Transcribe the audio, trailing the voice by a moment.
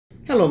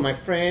Hello, my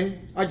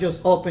friend. I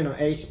just opened an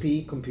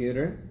HP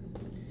computer.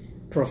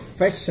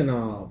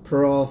 Professional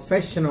Pro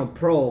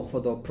for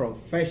the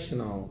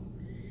professional.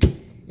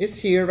 It's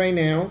here right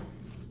now.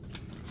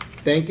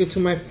 Thank you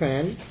to my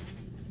fan.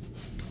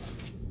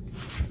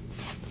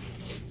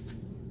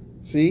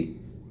 See?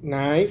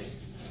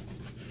 Nice.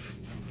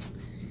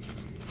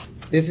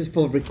 This is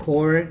for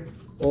record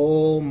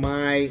all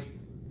my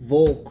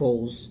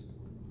vocals,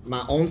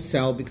 my own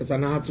self, because I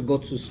know how to go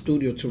to a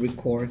studio to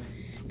record,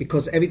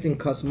 because everything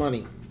costs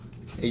money.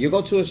 If you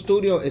go to a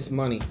studio, it's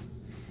money.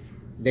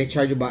 They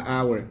charge you by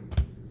hour.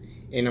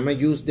 And I'm gonna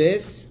use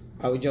this.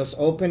 I will just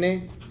open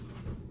it.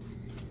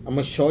 I'm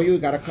gonna show you.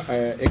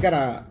 It got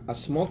a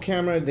small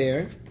camera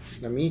there.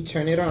 Let me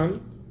turn it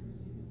on.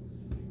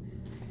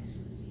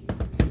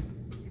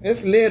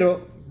 It's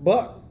little,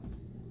 but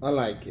I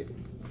like it.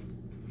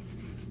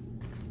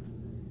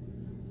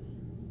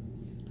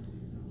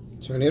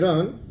 Turn it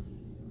on.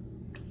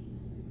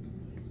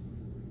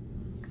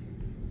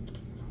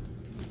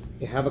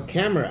 You have a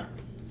camera.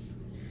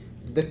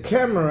 The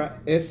camera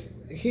is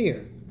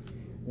here.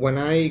 When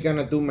I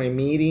gonna do my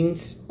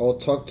meetings or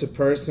talk to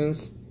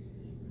persons,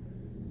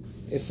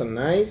 it's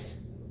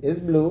it's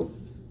blue.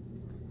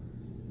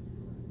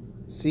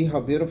 See how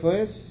beautiful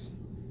it is?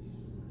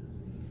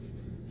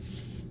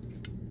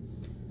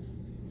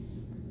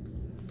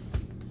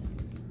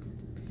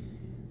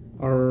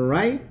 All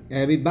right,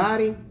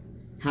 everybody,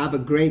 have a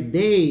great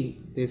day.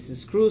 This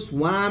is Cruz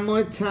one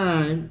more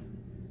time.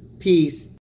 Peace.